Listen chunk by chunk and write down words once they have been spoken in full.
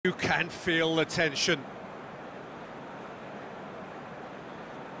You can feel the tension.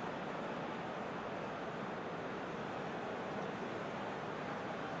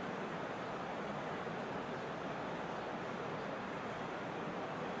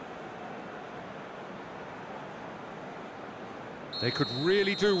 They could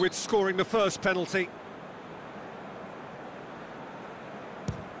really do with scoring the first penalty.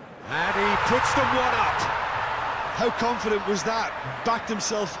 And he puts them one up. How confident was that? Backed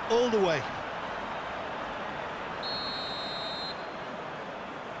himself all the way.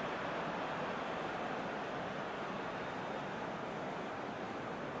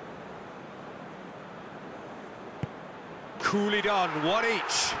 Coolly done, one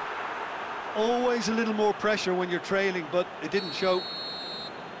each. Always a little more pressure when you're trailing, but it didn't show.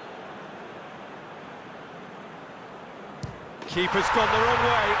 Keeper's gone the wrong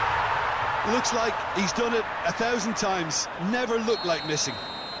way. Looks like he's done it 1,000 times. Never looked like missing.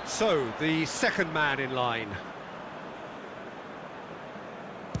 So, the second man in line.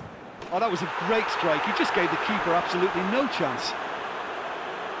 Oh, that was a great strike. He just gave the keeper absolutely no chance.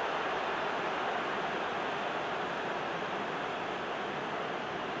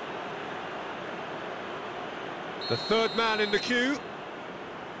 The third man in the queue.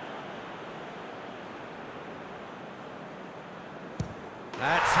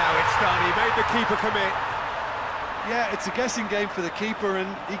 That's how it's done. He made the keeper commit. Yeah, it's a guessing game for the keeper,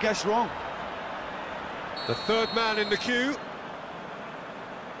 and he guessed wrong. The third man in the queue.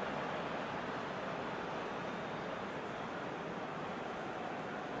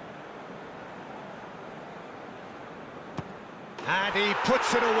 And he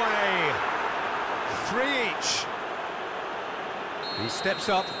puts it away. 3 each. He steps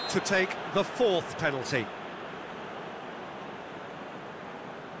up to take the fourth penalty.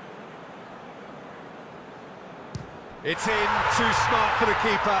 It's in, too smart for the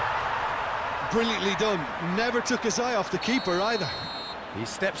keeper. Brilliantly done. Never took his eye off the keeper either. He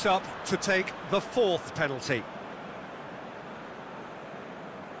steps up to take the fourth penalty.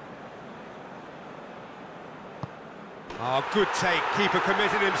 Oh, good take. Keeper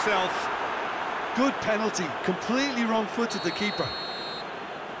committed himself. Good penalty. Completely wrong-footed the keeper.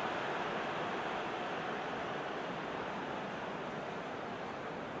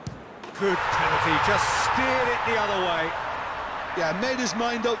 Good penalty, just steered it the other way. Yeah, made his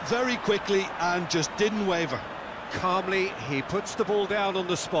mind up very quickly and just didn't waver. Calmly, he puts the ball down on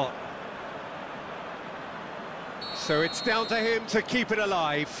the spot. So it's down to him to keep it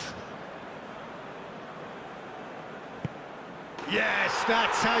alive. Yes,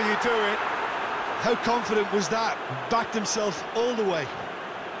 that's how you do it. How confident was that? Backed himself all the way.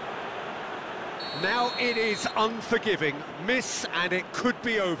 Now it is unforgiving. Miss and it could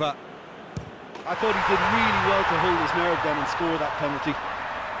be over. I thought he did really well to hold his nerve then and score that penalty.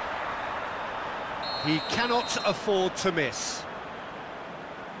 He cannot afford to miss.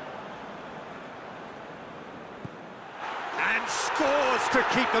 And scores to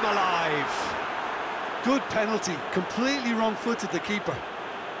keep them alive. Good penalty. Completely wrong-footed the keeper.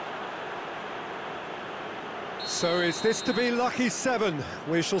 So is this to be lucky 7?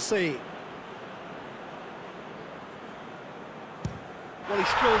 We shall see. Well, he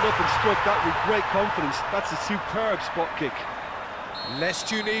strolled up and struck that with great confidence. That's a superb spot kick.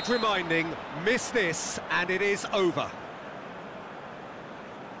 Lest you need reminding, miss this and it is over.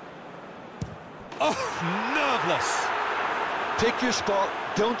 Oh, nerveless. Pick your spot,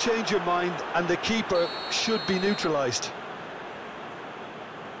 don't change your mind, and the keeper should be neutralised.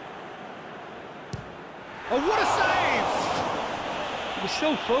 Oh, what a save! He was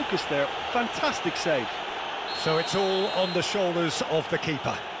so focused there. Fantastic save. So it's all on the shoulders of the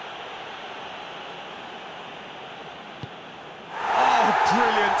keeper. Oh,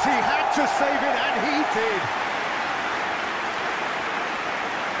 brilliant! He had to save it, and he did.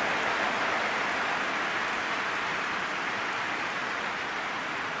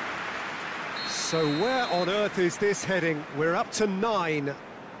 So where on earth is this heading? We're up to 9.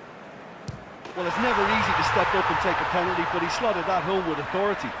 Well, it's never easy to step up and take a penalty, but he slotted that home with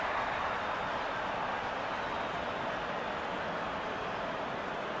authority.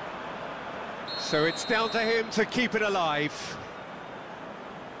 So it's down to him to keep it alive.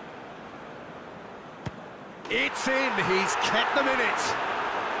 It's in, he's kept them in it.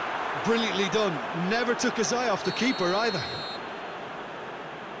 Brilliantly done. Never took his eye off the keeper either.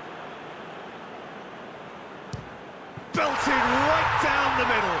 Belted right down the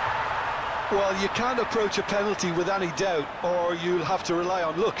middle. Well, you can't approach a penalty with any doubt, or you'll have to rely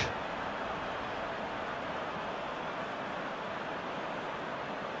on luck.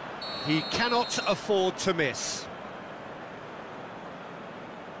 He cannot afford to miss.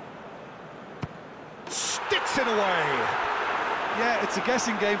 Sticks it away. Yeah, it's a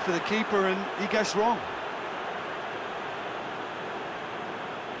guessing game for the keeper, and he guessed wrong.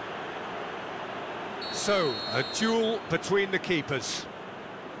 So, a duel between the keepers.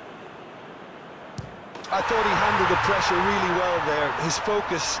 I thought he handled the pressure really well there. His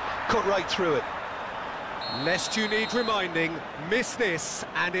focus cut right through it. Lest you need reminding, miss this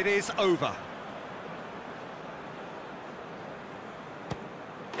and it is over.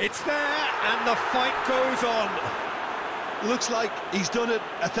 It's there and the fight goes on. Looks like he's done it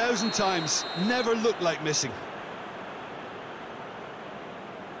 1,000 times. Never looked like missing.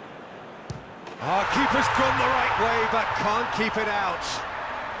 Our keeper's gone the right way but can't keep it out.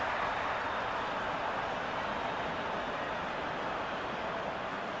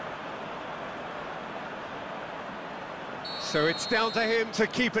 So it's down to him to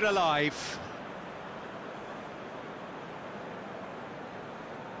keep it alive.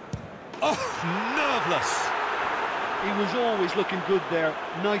 Oh, nerveless. He was always looking good there.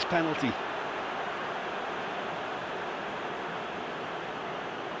 Nice penalty.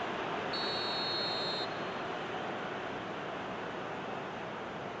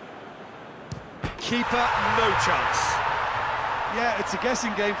 Keeper, no chance. Yeah, it's a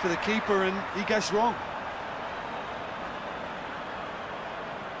guessing game for the keeper, and he guessed wrong.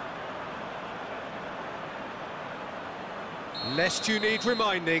 Lest you need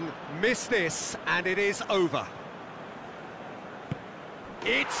reminding, miss this and it is over.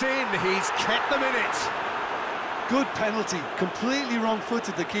 It's in, he's kept them in it. Good penalty, completely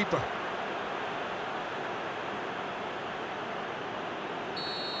wrong-footed the keeper.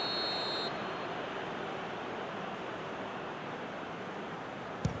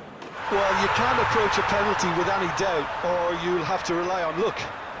 Well, you can't approach a penalty with any doubt, or you'll have to rely on luck.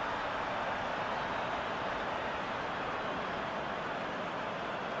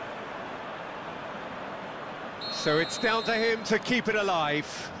 So it's down to him to keep it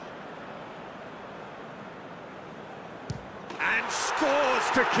alive. And scores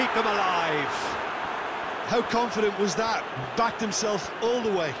to keep them alive. How confident was that? Backed himself all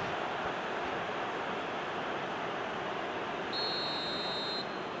the way.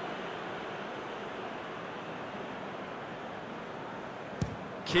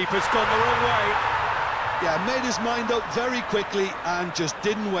 Keeper's gone the wrong way. Yeah, made his mind up very quickly and just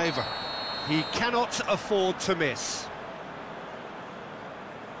didn't waver. He cannot afford to miss.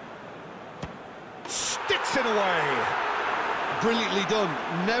 Sticks it away. Brilliantly done.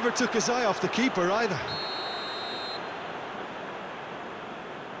 Never took his eye off the keeper either.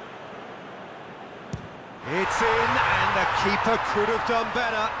 It's in, and the keeper could have done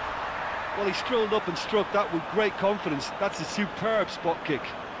better. Well, he strolled up and struck that with great confidence. That's a superb spot kick.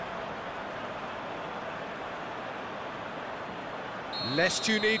 Lest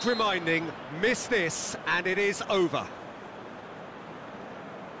you need reminding, miss this and it is over.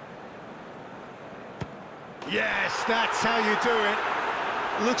 Yes, that's how you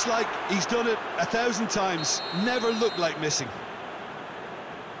do it. Looks like he's done it 1,000 times. Never looked like missing.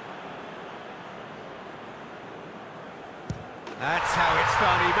 That's how it's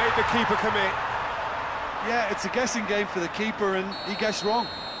done. He made the keeper commit. Yeah, it's a guessing game for the keeper, and he guessed wrong.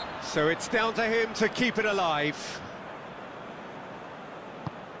 So it's down to him to keep it alive.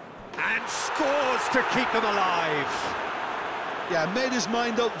 And scores to keep them alive. Yeah, made his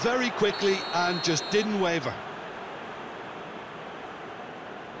mind up very quickly and just didn't waver.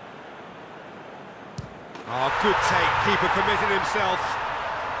 Oh, good take. Keeper committed himself.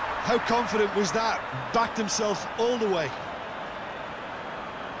 How confident was that? Backed himself all the way.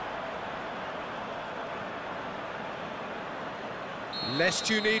 Lest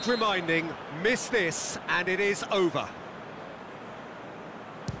you need reminding, miss this and it is over.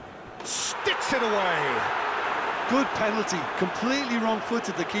 Sticks it away. Good penalty, completely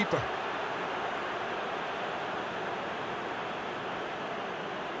wrong-footed the keeper.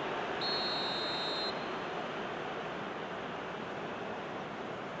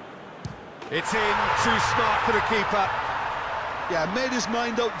 It's in, too smart for the keeper. Yeah, made his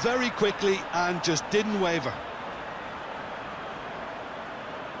mind up very quickly and just didn't waver.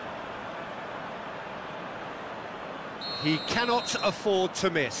 He cannot afford to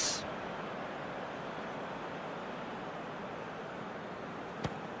miss.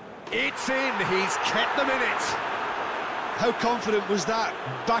 It's in, he's kept them in it. How confident was that?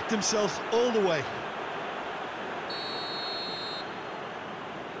 Backed himself all the way.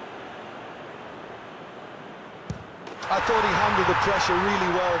 I thought he handled the pressure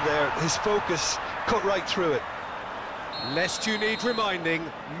really well there. His focus cut right through it. Lest you need reminding,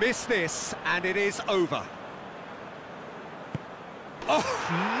 miss this and it is over. Oh,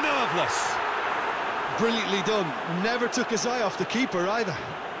 nerveless. brilliantly done. Never took his eye off the keeper either.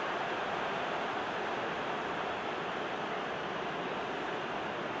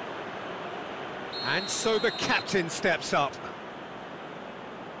 And so the captain steps up.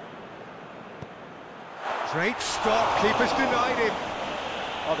 Great stop, keeper's denied him.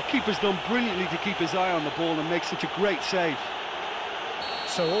 Oh, the keeper's done brilliantly to keep his eye on the ball and make such a great save.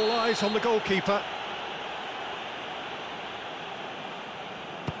 So all eyes on the goalkeeper.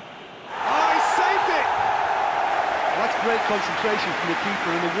 Oh, he saved it! That's great concentration from the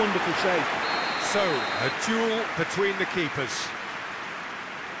keeper and a wonderful save. So, a duel between the keepers.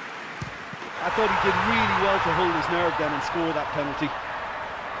 I thought he did really well to hold his nerve then and score that penalty.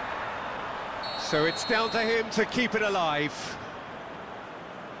 So it's down to him to keep it alive.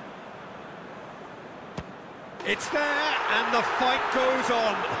 It's there, and the fight goes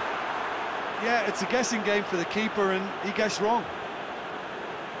on. Yeah, it's a guessing game for the keeper, and he guessed wrong.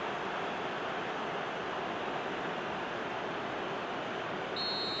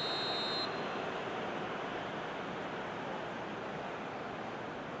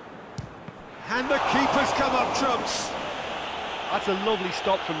 And the keeper's come up trumps. That's a lovely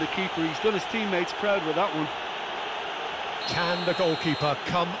stop from the keeper. He's done his teammates proud with that one. Can the goalkeeper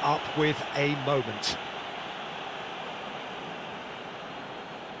come up with a moment?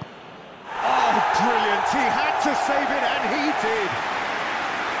 Oh, brilliant! He had to save it, and he did.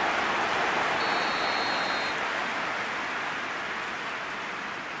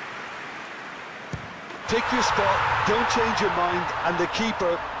 Pick your spot, don't change your mind, and the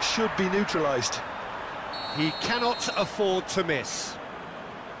keeper should be neutralised. He cannot afford to miss.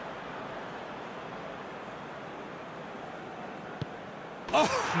 Oh,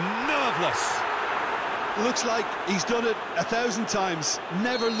 nerveless. Looks like he's done it 1,000 times,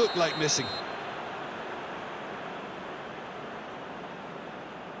 never looked like missing.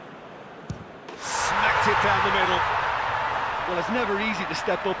 Smacked it down the middle. Well, it's never easy to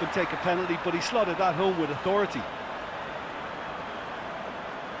step up and take a penalty, but he slotted that home with authority.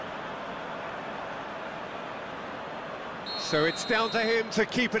 So it's down to him to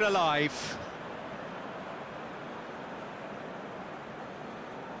keep it alive.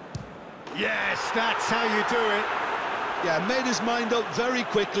 Yes, that's how you do it. Yeah, made his mind up very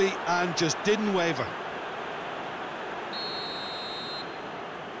quickly and just didn't waver.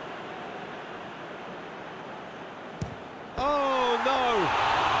 Oh, no!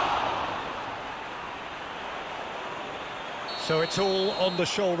 So it's all on the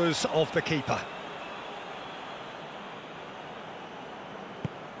shoulders of the keeper.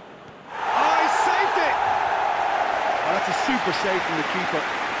 Oh, he saved it! Oh, that's a super save from the keeper.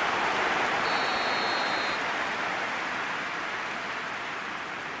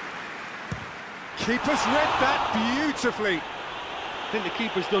 Keeper's read that beautifully. I think the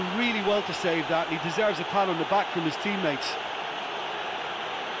keeper's done really well to save that, and he deserves a pat on the back from his teammates.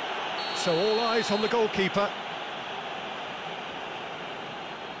 So all eyes on the goalkeeper.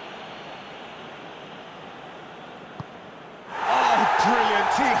 Oh,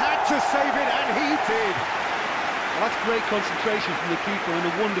 brilliant! He had to save it, and he did. Well, that's great concentration from the keeper and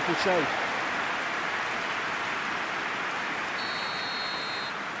a wonderful save.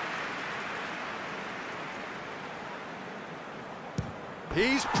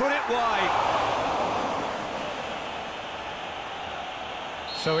 He's put it wide.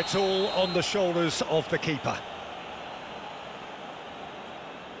 So it's all on the shoulders of the keeper.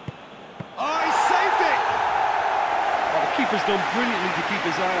 Oh, he saved it! Well, the keeper's done brilliantly to keep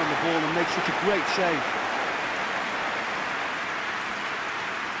his eye on the ball and make such a great save.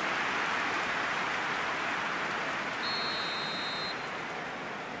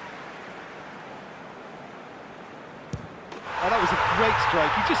 Oh, that was a great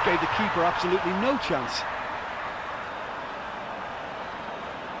strike. He just gave the keeper absolutely no chance.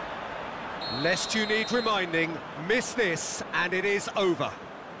 Lest you need reminding, miss this and it is over.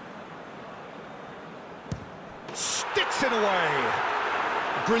 Sticks it away.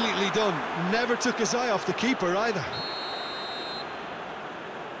 Brilliantly done. Never took his eye off the keeper either.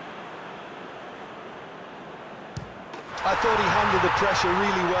 I thought he handled the pressure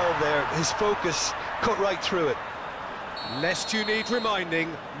really well there. His focus cut right through it. Lest you need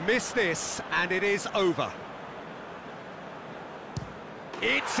reminding, miss this and it is over.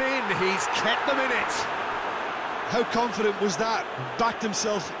 It's in, he's kept them in it. How confident was that? Backed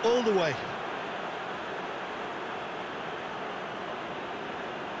himself all the way.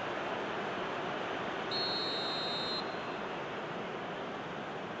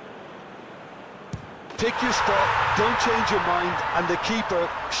 Pick your spot, don't change your mind, and the keeper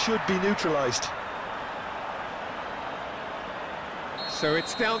should be neutralised. So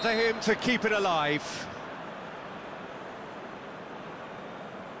it's down to him to keep it alive.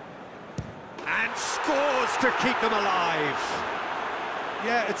 And scores to keep them alive.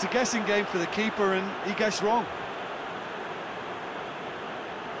 Yeah, it's a guessing game for the keeper, and he guessed wrong.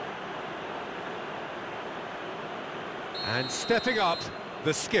 And stepping up,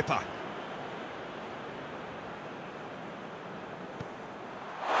 the skipper.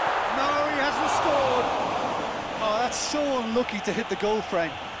 No, he hasn't scored. Oh, that's so unlucky to hit the goal frame.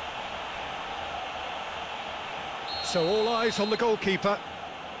 So all eyes on the goalkeeper.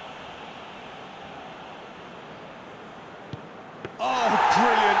 Oh,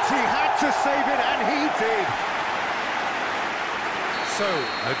 brilliant! He had to save it, and he did. So,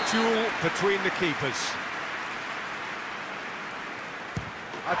 a duel between the keepers.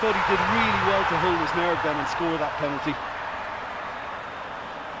 I thought he did really well to hold his nerve then and score that penalty.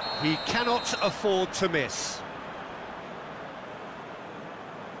 He cannot afford to miss.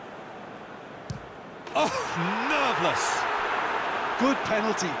 Oh, nerveless! Good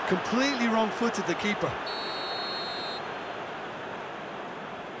penalty, completely wrong-footed the keeper.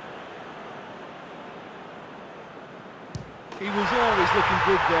 He was always looking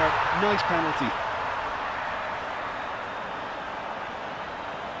good there. Nice penalty.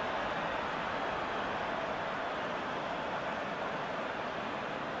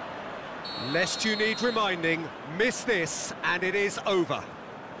 Lest you need reminding, miss this and it is over.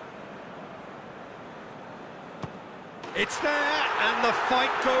 It's there and the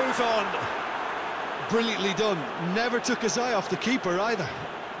fight goes on. Brilliantly done. Never took his eye off the keeper either.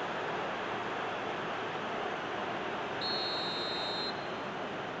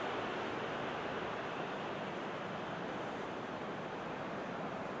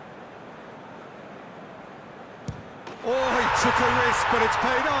 Oh, he took a risk, but it's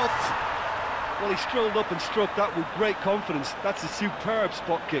paid off. Well, he strolled up and struck that with great confidence. That's a superb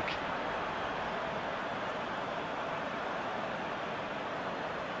spot kick.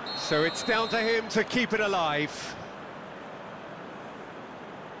 So it's down to him to keep it alive.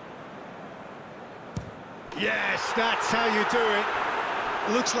 Yes, that's how you do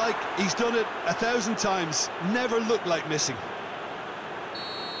it. Looks like he's done it 1,000 times. Never looked like missing.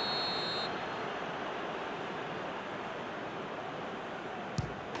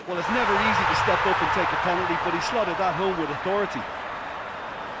 Well, it's never easy to step up and take a penalty, but he slotted that home with authority.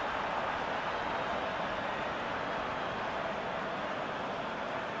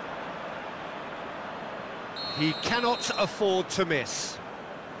 He cannot afford to miss.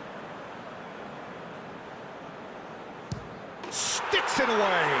 Sticks it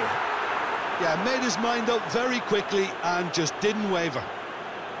away. Yeah, made his mind up very quickly and just didn't waver.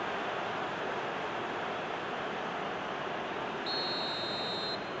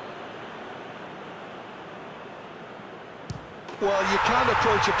 Well, you can't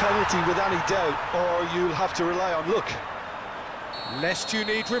approach a penalty with any doubt, or you'll have to rely on luck. Lest you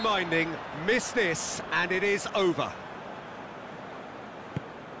need reminding, miss this and it is over.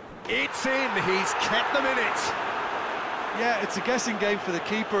 It's in, he's kept them in it. Yeah, it's a guessing game for the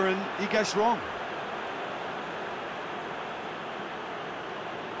keeper, and he guessed wrong.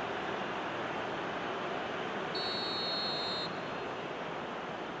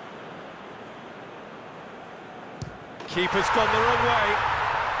 Keeper's gone the wrong way.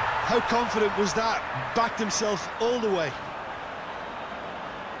 How confident was that? Backed himself all the way.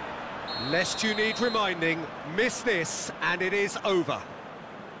 Lest you need reminding, miss this and it is over.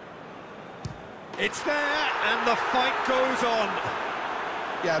 It's there and the fight goes on.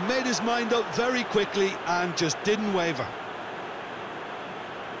 Yeah, made his mind up very quickly and just didn't waver.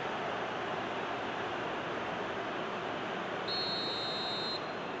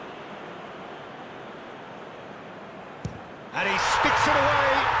 And he sticks it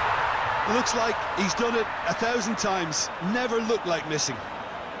away. Looks like he's done it 1,000 times. Never looked like missing.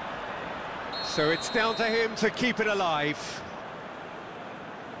 So it's down to him to keep it alive.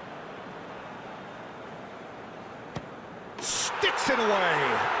 Sticks it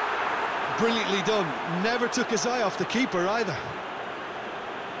away. Brilliantly done. Never took his eye off the keeper either.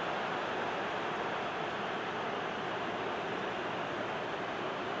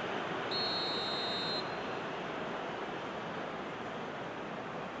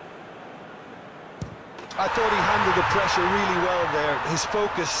 I thought he handled the pressure really well there. His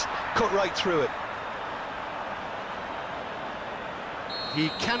focus cut right through it. He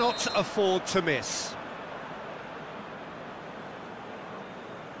cannot afford to miss.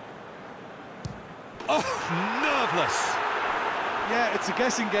 Oh, nerveless. Yeah, it's a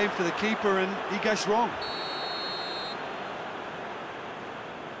guessing game for the keeper, and he guessed wrong.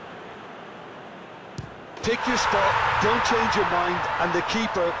 Pick your spot, don't change your mind, and the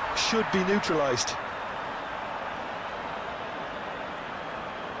keeper should be neutralised.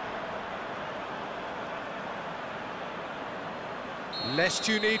 Lest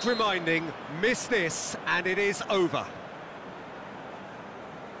you need reminding, miss this and it is over.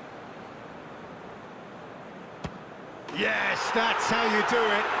 Yes, that's how you do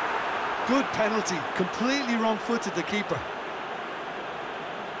it. Good penalty, completely wrong-footed the keeper.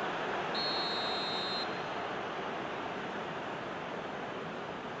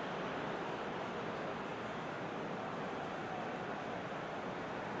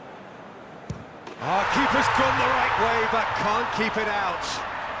 Our keeper's gone the right way, but can't keep it out.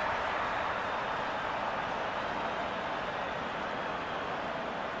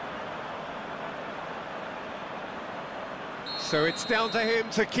 So it's down to him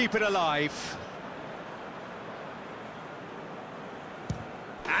to keep it alive.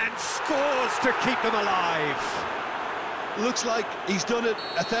 And scores to keep them alive. Looks like he's done it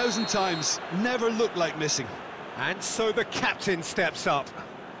 1,000 times, never looked like missing. And so the captain steps up.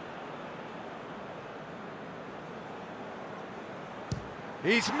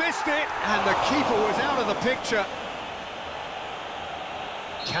 He's missed it, and the keeper was out of the picture.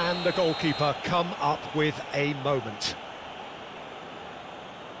 Can the goalkeeper come up with a moment?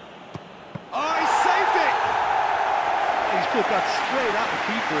 Oh, he saved it! He's put that straight at the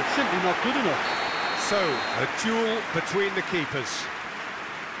keeper, it's simply not good enough. So, a duel between the keepers.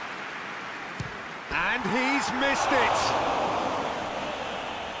 And he's missed it!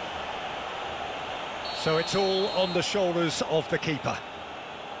 So it's all on the shoulders of the keeper.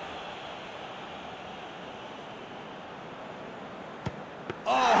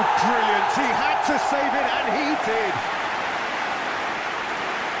 Oh, brilliant! He had to save it, and he did!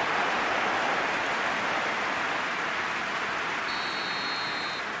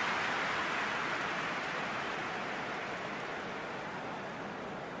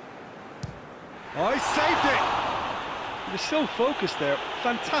 Oh, he saved it! He was so focused there,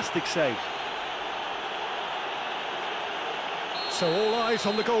 fantastic save. So all eyes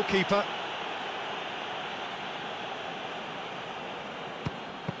on the goalkeeper.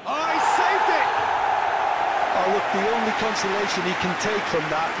 Oh, he saved it! Oh, look, the only consolation he can take from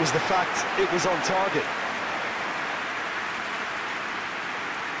that was the fact it was on target.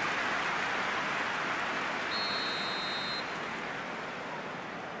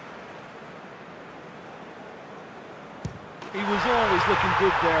 He was always looking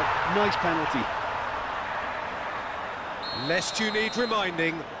good there, nice penalty. Lest you need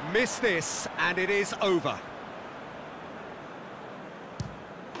reminding, miss this and it is over.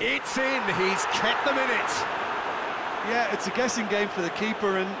 It's in, he's kept them in it. Yeah, it's a guessing game for the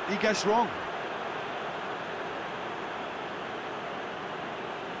keeper and he guessed wrong.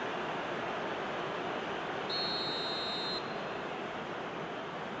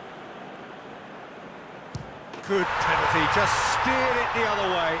 Good penalty, just steered it the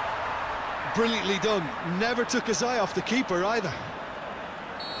other way. Brilliantly done, never took his eye off the keeper either.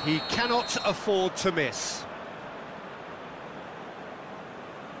 He cannot afford to miss.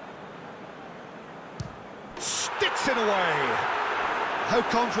 Sticks it away. How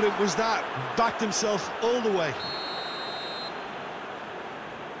confident was that? Backed himself all the way.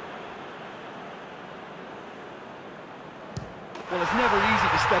 Well, it's never easy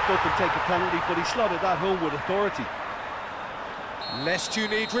to step up and take a penalty, but he slotted that home with authority. Lest you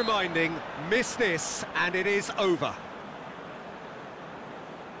need reminding, miss this and it is over.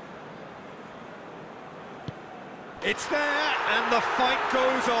 It's there and the fight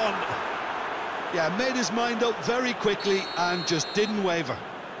goes on. Yeah, made his mind up very quickly and just didn't waver.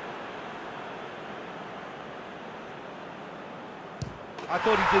 I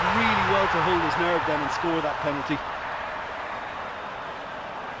thought he did really well to hold his nerve then and score that penalty.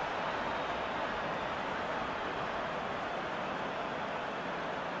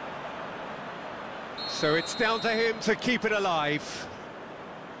 So it's down to him to keep it alive.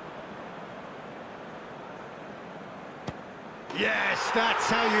 Yes, that's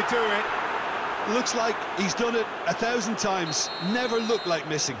how you do it. Looks like he's done it 1,000 times, never looked like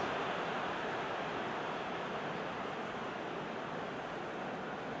missing.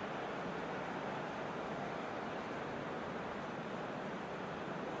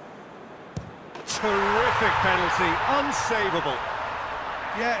 Terrific penalty, unsavable.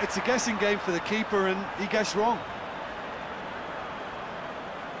 Yeah, it's a guessing game for the keeper and he guessed wrong.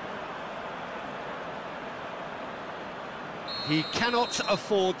 He cannot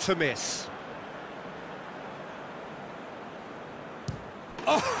afford to miss.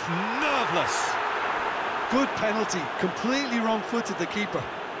 Oh, nerveless. Good penalty, completely wrong-footed the keeper.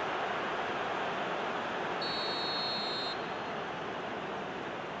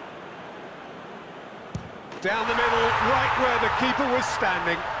 Down the middle, right where the keeper was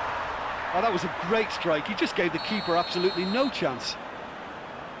standing. Oh, that was a great strike. He just gave the keeper absolutely no chance.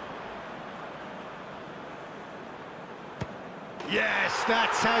 Yes,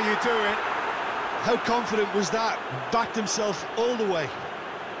 that's how you do it. How confident was that? Backed himself all the way.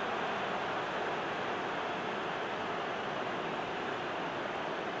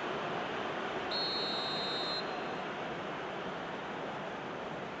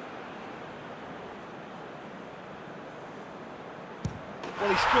 Well,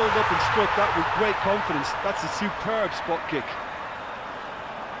 he strolled up and struck that with great confidence. That's a superb spot kick.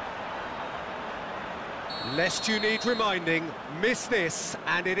 Lest you need reminding, miss this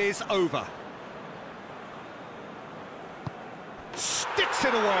and it is over. Sticks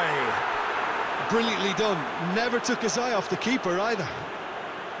it away. Brilliantly done. Never took his eye off the keeper either.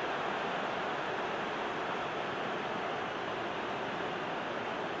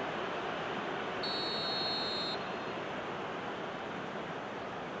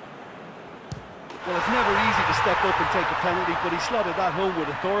 Well, it's never easy to step up and take a penalty, but he slotted that home with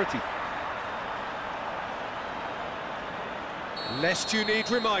authority. Lest you need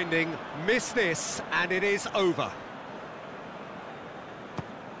reminding, miss this and it is over.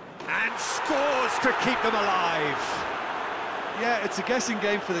 And scores to keep them alive. Yeah, it's a guessing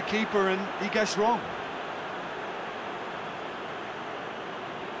game for the keeper and he guessed wrong.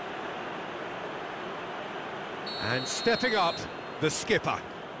 And stepping up, the skipper.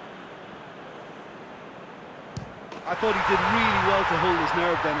 I thought he did really well to hold his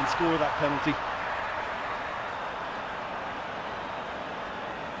nerve then and score that penalty.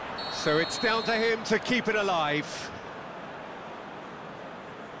 So it's down to him to keep it alive.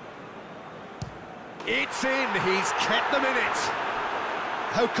 It's in, he's kept them in it.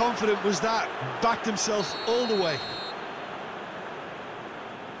 How confident was that? Backed himself all the way.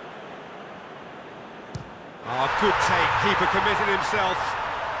 Good take, keeper committed himself.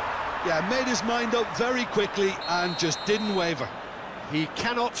 Yeah, made his mind up very quickly and just didn't waver. He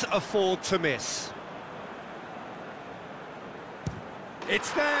cannot afford to miss.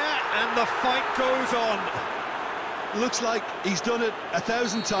 It's there, and the fight goes on. Looks like he's done it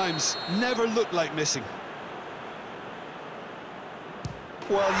 1,000 times. Never looked like missing.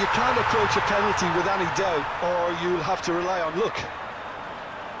 Well, you can't approach a penalty with any doubt, or you'll have to rely on luck.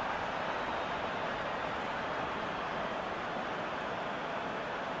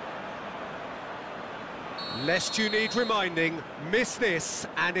 Lest you need reminding, miss this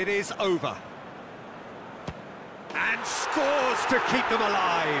and it is over. And scores to keep them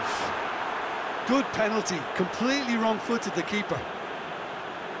alive. Good penalty, completely wrong-footed the keeper.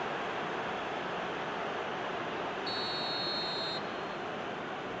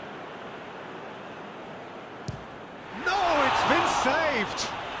 No, it's been saved.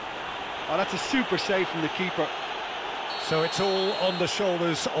 Oh, that's a super save from the keeper. So it's all on the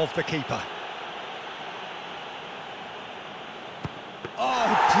shoulders of the keeper. Oh,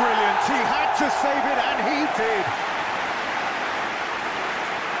 brilliant. He had to save it, and he did.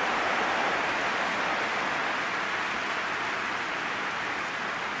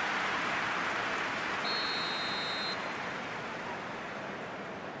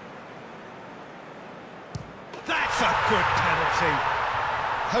 That's a good penalty.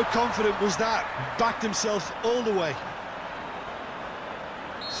 How confident was that? Backed himself all the way.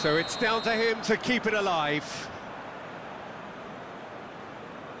 So it's down to him to keep it alive.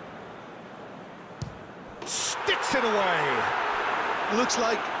 Sticks it away. Looks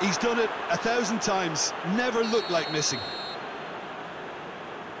like he's done it 1,000 times. Never looked like missing.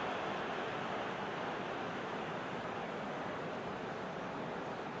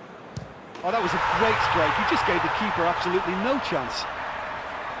 Oh, that was a great strike. He just gave the keeper absolutely no chance.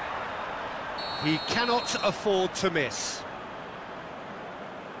 He cannot afford to miss.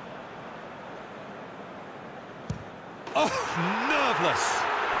 Oh, nerveless.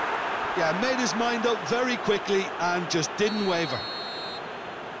 Yeah, made his mind up very quickly and just didn't waver.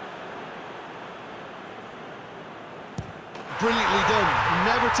 Brilliantly done.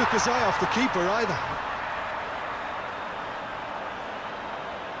 Never took his eye off the keeper either.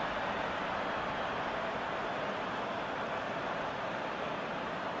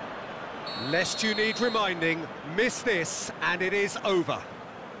 Lest you need reminding, miss this and it is over.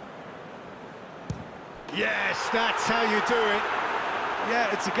 Yes, that's how you do it.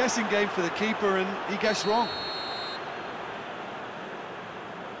 Yeah, it's a guessing game for the keeper and he guessed wrong.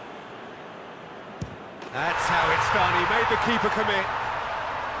 That's how it's done. He made the keeper commit.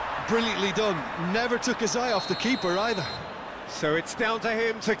 Brilliantly done. Never took his eye off the keeper either. So it's down to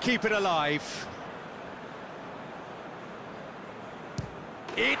him to keep it alive.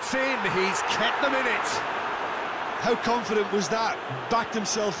 It's in. He's kept them in it. How confident was that? Backed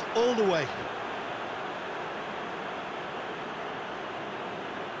himself all the way.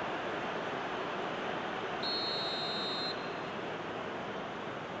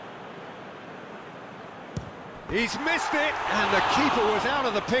 He's missed it, and the keeper was out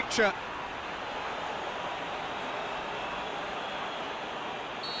of the picture.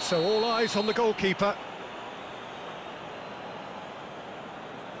 So all eyes on the goalkeeper.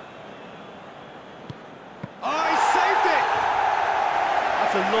 Oh, he saved it!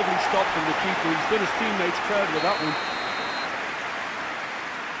 That's a lovely stop from the keeper. He's done his teammates proud with that one.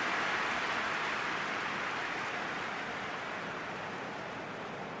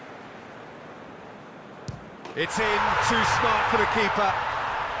 It's in, too smart for the keeper.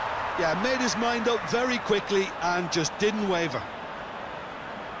 Yeah, made his mind up very quickly and just didn't waver.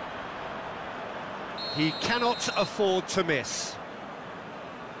 He cannot afford to miss.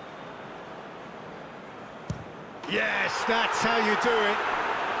 Yes, that's how you do it.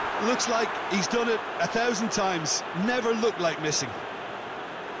 Looks like he's done it 1,000 times. Never looked like missing.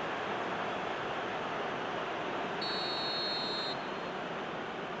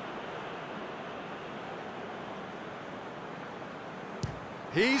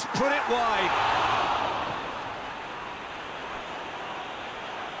 He's put it wide.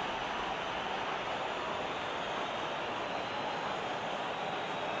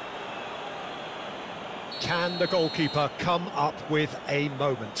 Can the goalkeeper come up with a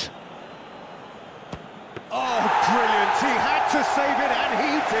moment? Oh, brilliant! He had to save it, and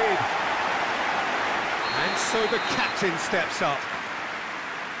he did. And so the captain steps up.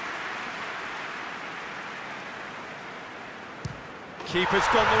 Keeper's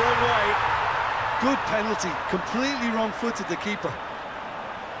gone the wrong way. Good penalty, completely wrong-footed the keeper.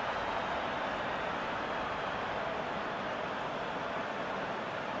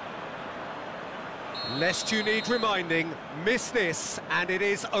 Lest you need reminding, miss this and it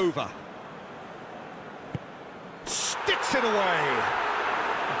is over. Sticks it away.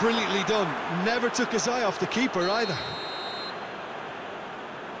 Brilliantly done. Never took his eye off the keeper either.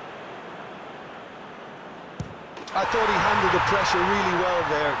 I thought he handled the pressure really well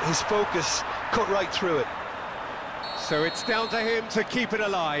there. His focus cut right through it. So it's down to him to keep it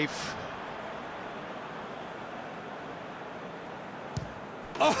alive.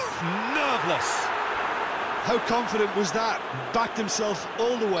 Oh, nerveless. How confident was that? Backed himself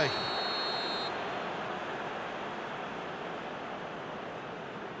all the way.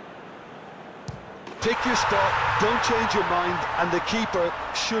 Pick your spot, don't change your mind, and the keeper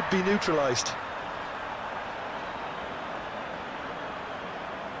should be neutralised.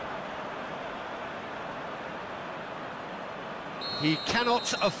 He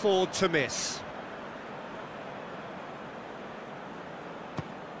cannot afford to miss.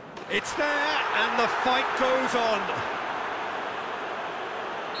 It's there, and the fight goes on.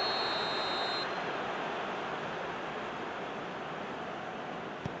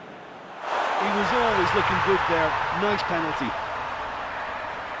 He was always looking good there. Nice penalty.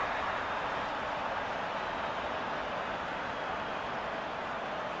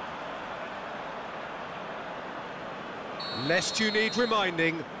 Lest you need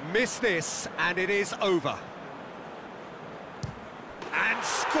reminding, miss this and it is over. And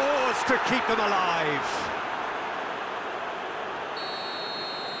scores to keep them alive.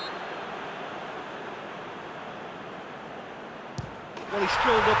 Well, he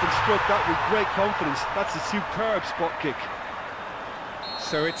strolled up and struck that with great confidence. That's a superb spot kick.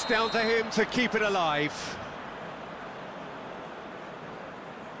 So it's down to him to keep it alive.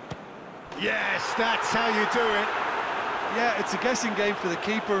 Yes, that's how you do it. Yeah, it's a guessing game for the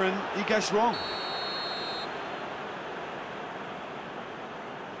keeper, and he guessed wrong.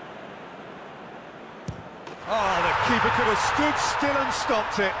 Oh, the keeper could have stood still and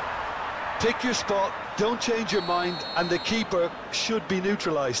stopped it. Pick your spot, don't change your mind, and the keeper should be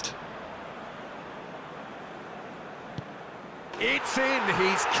neutralised. It's in,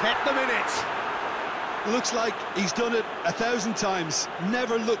 he's kept them in it. Looks like he's done it 1,000 times.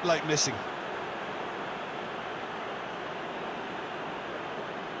 Never looked like missing.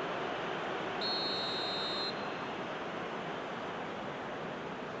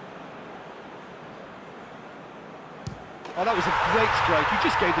 Oh, that was a great strike. He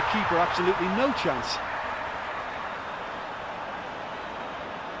just gave the keeper absolutely no chance.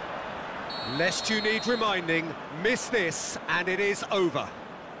 Lest you need reminding, miss this and it is over.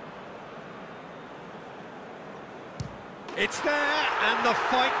 It's there, and the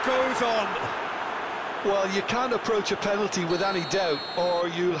fight goes on. Well, you can't approach a penalty with any doubt, or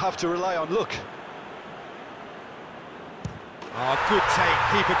you'll have to rely on luck. Oh, good take.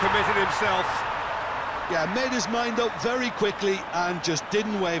 Keeper committed himself. Yeah, made his mind up very quickly and just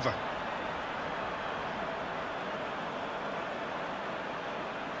didn't waver.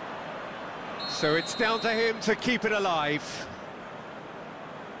 So it's down to him to keep it alive.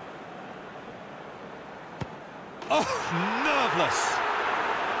 Oh, nerveless.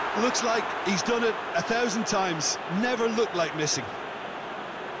 Looks like he's done it 1,000 times. Never looked like missing.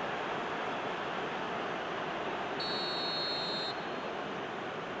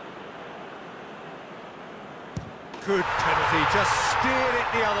 Good penalty, just steered it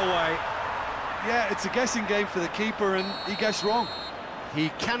the other way. Yeah, it's a guessing game for the keeper, and he guessed wrong. He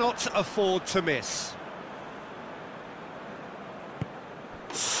cannot afford to miss.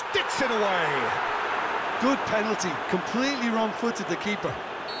 Sticks it away. Good penalty, completely wrong-footed the keeper.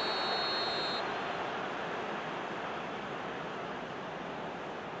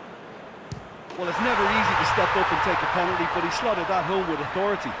 Well, it's never easy to step up and take a penalty, but he slotted that home with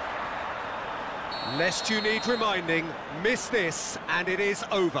authority. Lest you need reminding, miss this and it is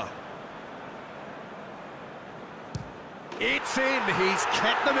over. It's in, he's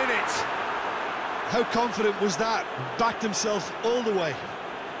kept them in it. How confident was that? Backed himself all the way.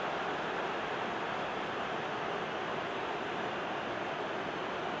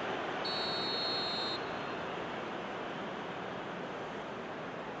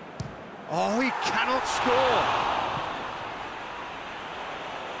 Oh, he cannot score.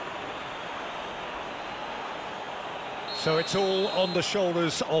 So it's all on the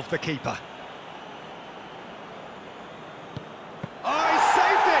shoulders of the keeper. Oh, he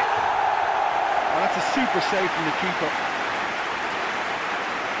saved it! Oh, that's a super save from the keeper.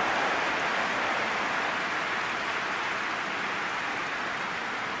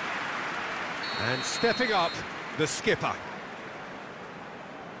 And stepping up, the skipper.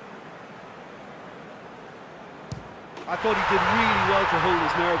 I thought he did really well to hold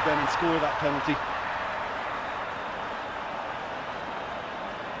his nerve then and score that penalty.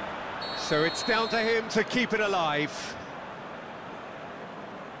 So it's down to him to keep it alive.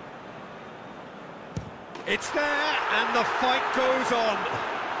 It's there, and the fight goes on.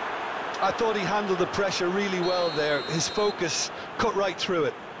 I thought he handled the pressure really well there. His focus cut right through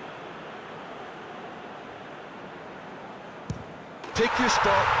it. Pick your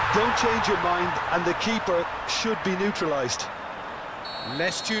spot, don't change your mind, and the keeper should be neutralised.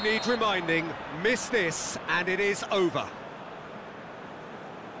 Lest you need reminding, miss this and it is over.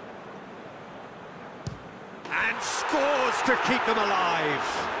 And scores to keep them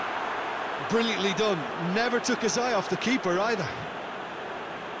alive. Brilliantly done. Never took his eye off the keeper either.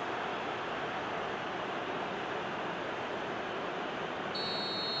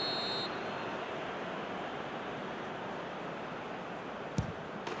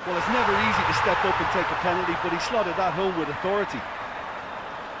 Well, it's never easy to step up and take a penalty, but he slotted that home with authority.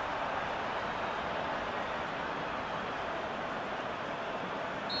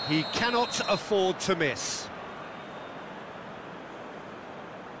 He cannot afford to miss.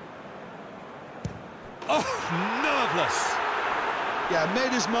 Oh, nerveless. Yeah,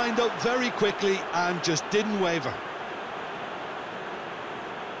 made his mind up very quickly and just didn't waver.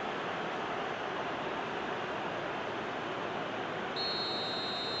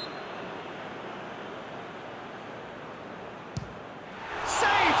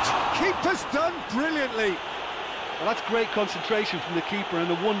 Saved! Keeper's done brilliantly. Well, that's great concentration from the keeper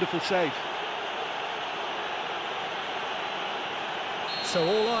and a wonderful save. So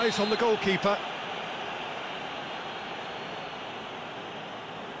all eyes on the goalkeeper.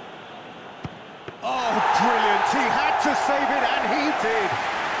 Oh, brilliant. He had to save it, and he did.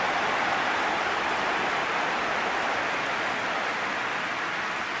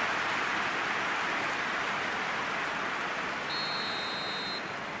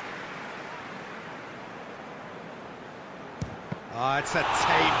 Ah, it's a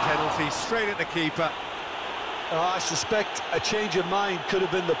tame penalty, straight at the keeper. I suspect a change of mind could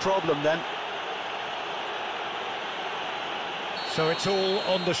have been the problem then. So it's all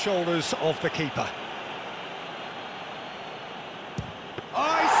on the shoulders of the keeper.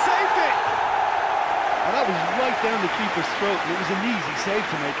 Oh, he saved it! And that was right down the keeper's throat, and it was an easy save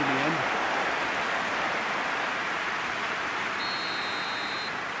to make in the end.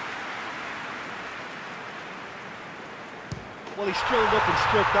 Well, he strolled up and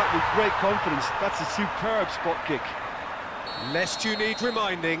struck that with great confidence. That's a superb spot kick. Lest you need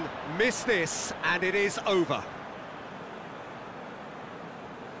reminding, miss this and it is over.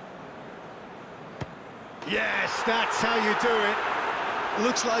 Yes, that's how you do it.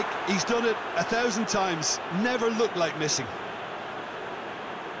 Looks like he's done it 1,000 times. Never looked like missing.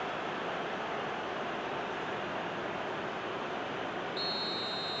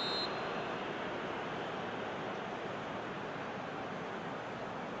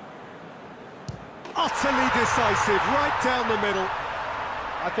 Utterly decisive, right down the middle.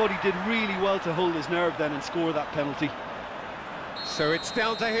 I thought he did really well to hold his nerve then and score that penalty. So it's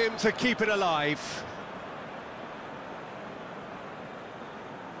down to him to keep it alive.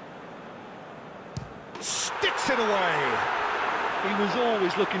 Sticks it away. He was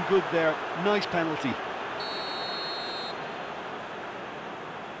always looking good there. Nice penalty.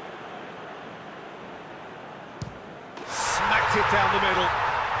 Smacked it down the middle.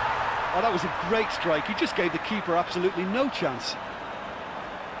 Oh, that was a great strike. He just gave the keeper absolutely no chance.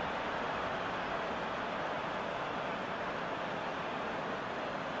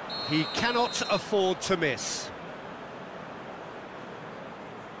 He cannot afford to miss.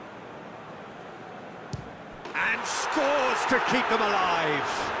 And scores to keep them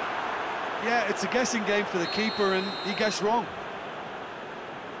alive. Yeah, it's a guessing game for the keeper, and he guessed wrong.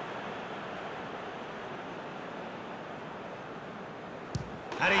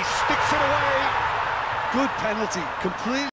 And he sticks it away. Good penalty, completely.